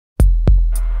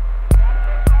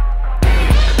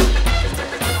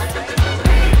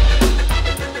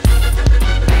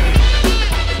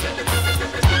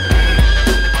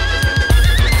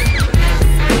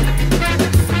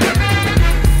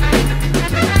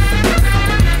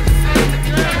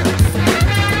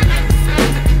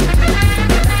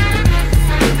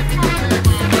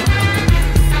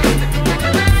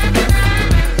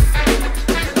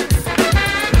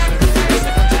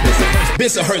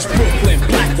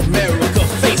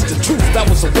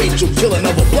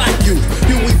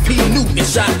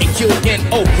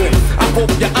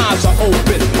hope your eyes are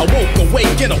open. Awoke,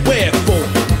 awake, and aware, folk.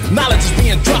 Knowledge is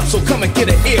being dropped, so come and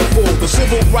get an earful. The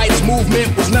civil rights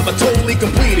movement was never totally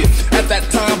completed at that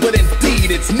time, but indeed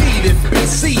it's needed. Be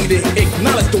seated,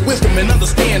 acknowledge the wisdom and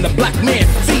understand the black man.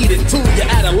 Feed it to your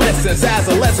adolescence as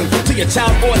a lesson, to your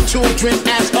child or children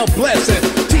as a blessing.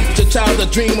 Teach your child a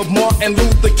dream of Martin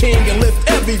Luther King and lift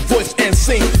every voice and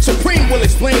sing. Supreme will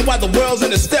explain why the world's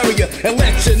in hysteria and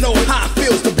let you know how it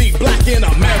feels to be black in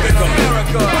America.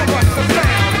 What's the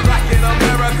sound? Black in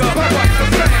America. What's the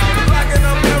sound? Black in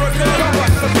America.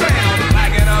 What's the sound?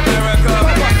 Black in America.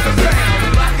 What's the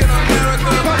sound? Black in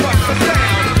America. What's the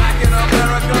sound? Black in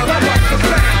America. What's the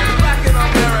sound? Black in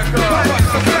America.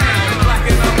 What's the sound? Black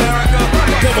in America.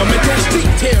 Government don't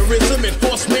street terrorism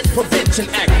enforcement prevention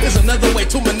act is another way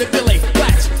to manipulate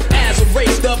blacks. As a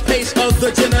race, the pace of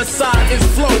the genocide is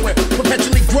flowing,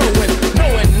 perpetually growing.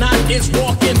 Knowing not is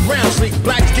walking round sleep.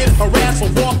 Blacks get harassed for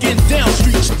walking down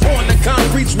streets on the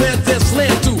concretes where there's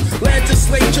land to.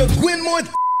 Legislature, Gwen more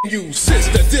you.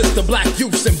 Sister, this the black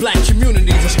youths and black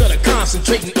communities instead of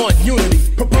concentrating on unity.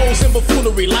 Proposing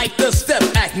buffoonery like the STEP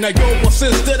Act. Now you're a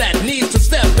sister that needs to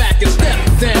step back and step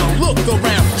down. Look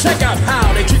around, check out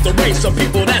how they treat the race of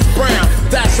people that's brown.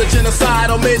 That's a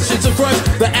genocidal mission to crush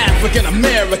the African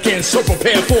Americans. So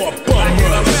prepare for a bum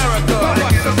rush. America,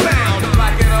 what's the sound?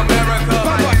 Black in America,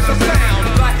 what's the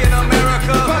sound? Black in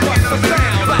America, what's the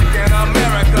sound? Black in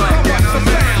America, what's the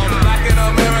sound? Black in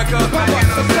America,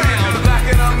 what's the sound? Black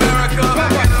in America,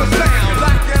 what's the sound?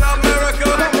 Black in America,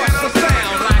 what's the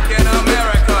sound? Black in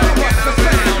America, what's the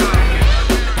sound?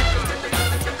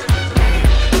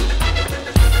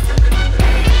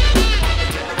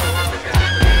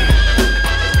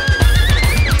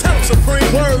 Tell them Supreme,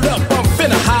 word up, I'm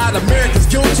finna hide. America's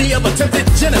guilty of attempted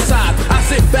genocide. I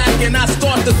sit back and I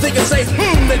start to think and say,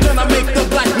 they're gonna make the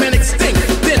black man extinct.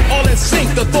 Then all in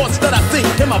sync, the thoughts that I think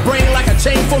in my brain like a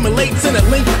chain formulates in a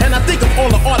link. And I think of all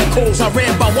the articles I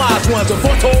read by wise ones and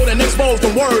foretold and exposed.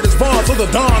 The word is born to the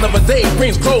dawn of a day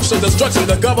brings closer destruction.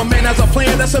 The government has a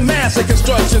plan that's a massive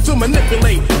construction to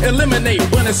manipulate, eliminate,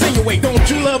 but insinuate. Don't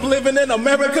you love living in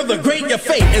America? The great, your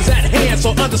fate is at hand.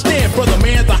 So understand, brother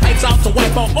man, the hype's out to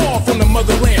wipe out all from the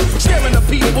motherland. Scaring the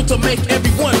people to make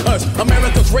everyone hush.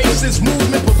 America's racist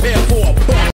movement prepare for